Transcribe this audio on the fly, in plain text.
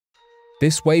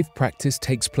This wave practice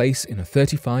takes place in a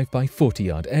 35 by 40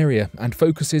 yard area and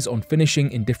focuses on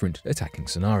finishing in different attacking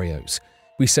scenarios.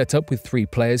 We set up with 3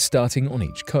 players starting on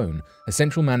each cone, a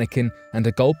central mannequin, and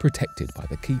a goal protected by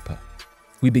the keeper.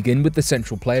 We begin with the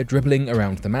central player dribbling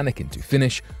around the mannequin to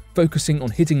finish, focusing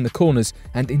on hitting the corners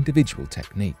and individual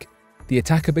technique. The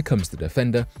attacker becomes the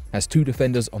defender, as 2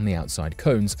 defenders on the outside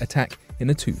cones attack in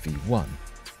a 2v1.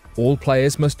 All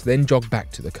players must then jog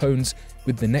back to the cones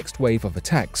with the next wave of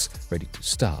attacks ready to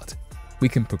start. We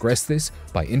can progress this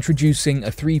by introducing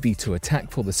a 3v2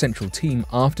 attack for the central team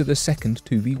after the second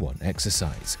 2v1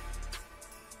 exercise.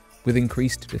 With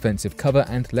increased defensive cover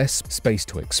and less space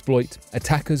to exploit,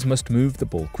 attackers must move the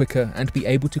ball quicker and be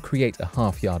able to create a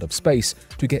half yard of space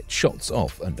to get shots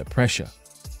off under pressure.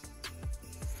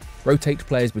 Rotate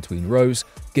players between rows,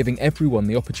 giving everyone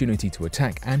the opportunity to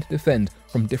attack and defend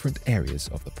from different areas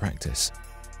of the practice.